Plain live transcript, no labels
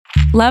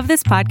Love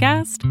this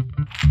podcast?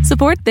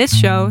 Support this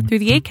show through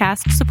the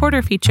Acast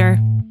supporter feature.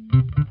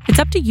 It's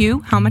up to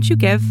you how much you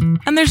give,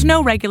 and there's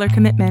no regular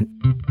commitment.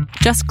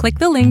 Just click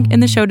the link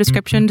in the show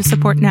description to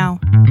support now.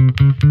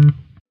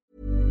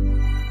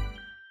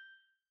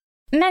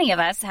 Many of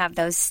us have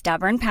those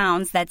stubborn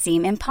pounds that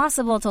seem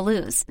impossible to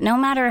lose, no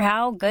matter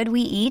how good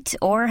we eat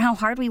or how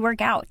hard we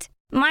work out.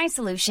 My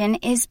solution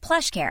is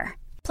PlushCare.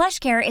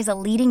 PlushCare is a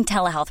leading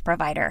telehealth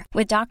provider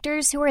with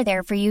doctors who are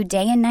there for you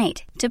day and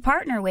night to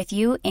partner with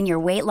you in your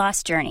weight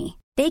loss journey.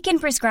 They can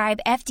prescribe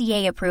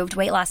FDA-approved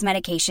weight loss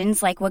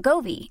medications like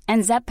Wegovy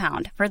and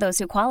Zepbound for those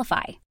who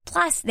qualify.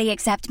 Plus, they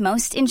accept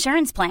most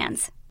insurance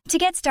plans. To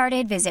get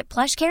started, visit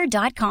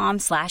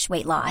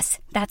plushcare.com/weightloss.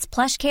 That's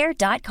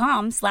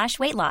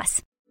plushcare.com/weightloss.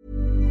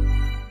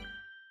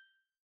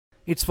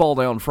 It's Fall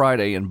Down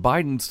Friday, and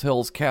Biden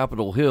tells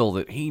Capitol Hill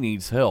that he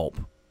needs help.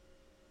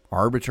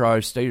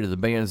 Arbitrage State of the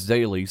Bands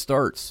Daily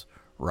starts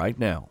right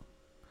now.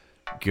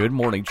 Good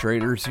morning,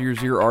 traders.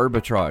 Here's your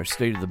Arbitrage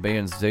State of the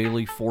Bands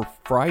Daily for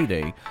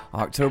Friday,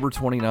 October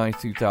 29th,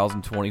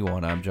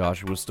 2021. I'm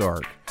Joshua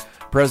Stark.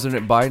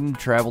 President Biden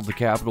traveled to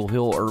Capitol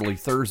Hill early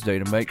Thursday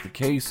to make the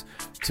case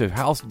to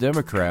House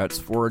Democrats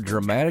for a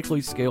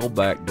dramatically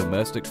scaled-back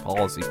domestic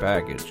policy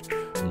package,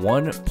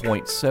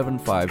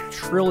 $1.75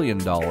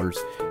 trillion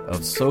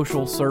of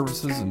social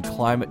services and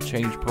climate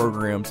change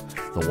programs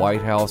the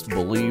White House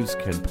believes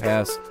can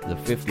pass the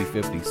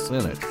 50-50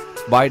 Senate.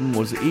 Biden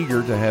was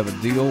eager to have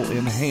a deal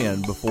in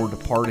hand before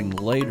departing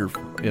later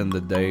in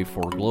the day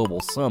for global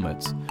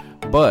summits,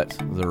 but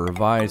the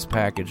revised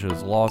package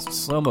has lost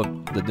some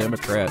of the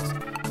Democrats'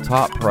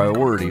 top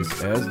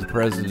priorities as the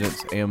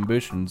president's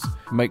ambitions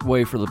make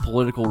way for the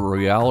political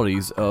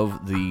realities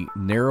of the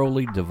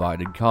narrowly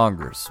divided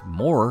Congress.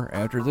 More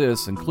after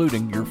this,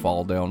 including your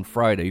Fall Down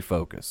Friday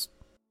focus.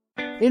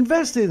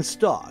 Invest in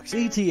stocks,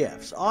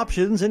 ETFs,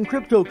 options, and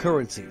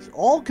cryptocurrencies,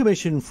 all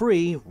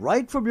commission-free,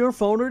 right from your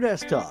phone or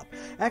desktop.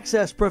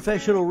 Access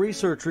professional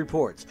research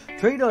reports,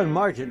 trade on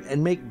margin,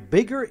 and make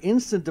bigger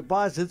instant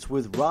deposits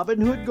with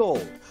Robinhood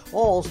Gold,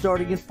 all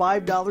starting at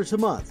 $5 a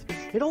month.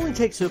 It only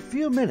takes a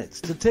few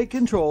minutes to take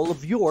control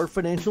of your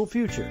financial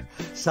future.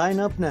 Sign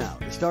up now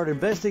to start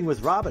investing with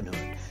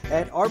Robinhood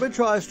at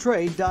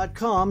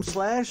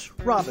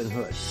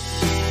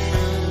arbitragetrade.com/Robinhood.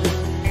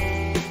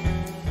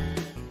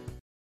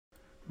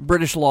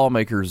 British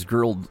lawmakers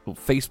grilled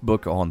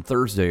Facebook on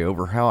Thursday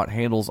over how it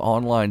handles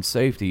online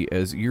safety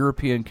as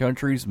European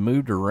countries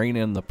move to rein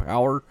in the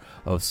power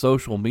of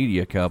social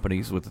media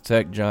companies, with the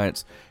tech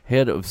giant's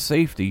head of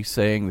safety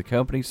saying the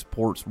company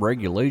supports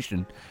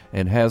regulation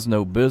and has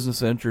no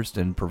business interest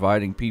in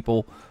providing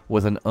people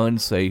with an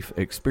unsafe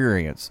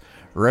experience.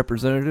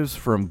 Representatives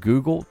from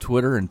Google,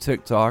 Twitter, and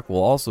TikTok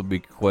will also be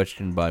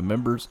questioned by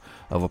members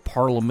of a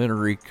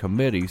parliamentary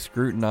committee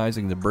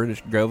scrutinizing the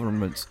British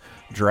government's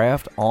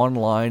draft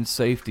online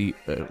safety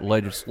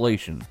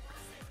legislation.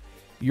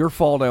 Your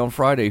Fall Down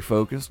Friday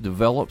focus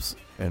develops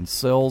and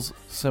sells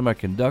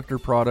semiconductor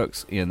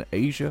products in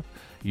Asia,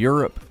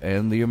 Europe,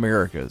 and the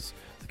Americas.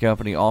 The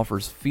company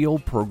offers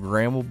field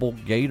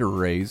programmable gate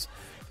arrays.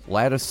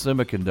 Lattice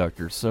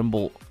Semiconductor,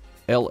 symbol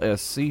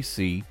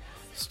LSCC,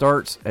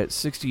 starts at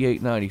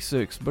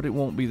 $68.96, but it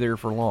won't be there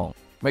for long.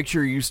 Make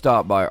sure you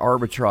stop by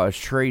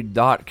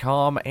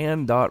arbitragetrade.com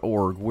and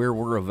 .org, where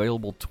we're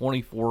available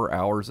 24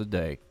 hours a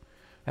day.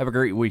 Have a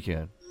great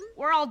weekend.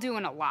 We're all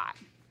doing a lot.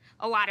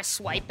 A lot of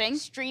swiping,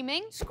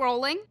 streaming,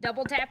 scrolling,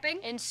 double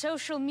tapping, and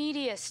social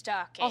media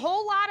stalking. A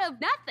whole lot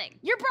of nothing.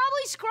 You're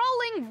probably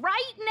scrolling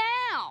right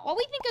now. While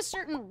we think a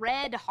certain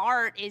red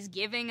heart is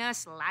giving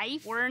us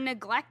life, we're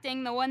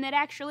neglecting the one that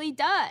actually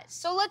does.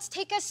 So let's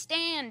take a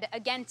stand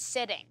against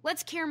sitting.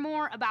 Let's care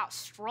more about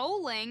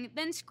strolling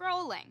than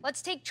scrolling.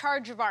 Let's take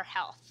charge of our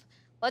health.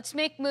 Let's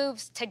make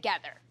moves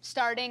together,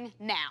 starting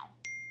now.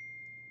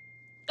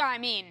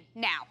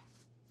 Now.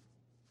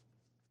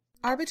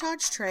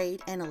 Arbitrage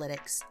Trade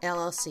Analytics,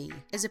 LLC,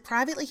 is a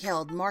privately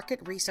held market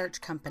research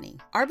company.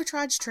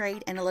 Arbitrage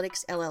Trade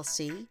Analytics,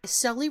 LLC, is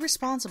solely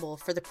responsible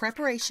for the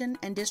preparation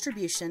and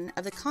distribution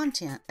of the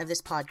content of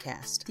this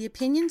podcast. The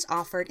opinions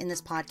offered in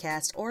this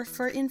podcast are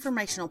for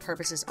informational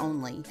purposes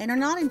only and are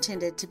not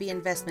intended to be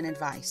investment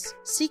advice.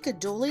 Seek a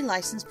duly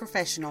licensed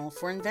professional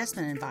for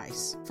investment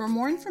advice. For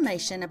more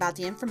information about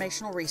the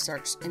informational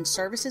research and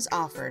services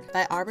offered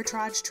by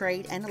Arbitrage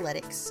Trade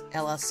Analytics,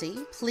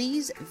 LLC,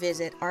 please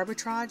visit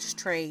arbitragetrade.com.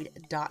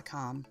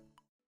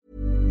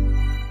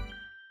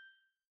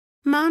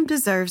 Mom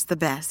deserves the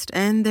best,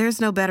 and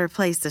there's no better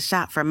place to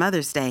shop for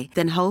Mother's Day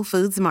than Whole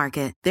Foods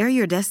Market. They're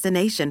your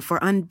destination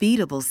for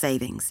unbeatable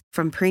savings,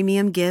 from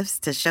premium gifts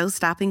to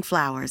show-stopping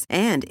flowers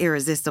and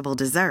irresistible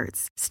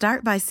desserts.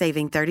 Start by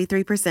saving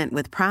 33%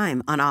 with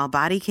Prime on all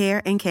body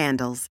care and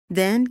candles.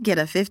 Then get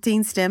a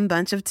 15-stem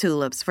bunch of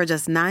tulips for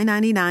just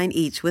 $9.99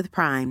 each with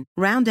Prime.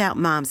 Round out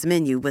Mom's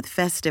menu with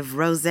festive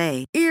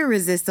rosé,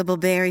 irresistible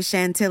berry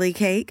chantilly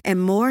cake,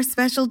 and more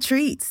special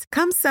treats.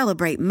 Come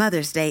celebrate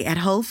Mother's Day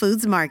at Whole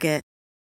Foods Market.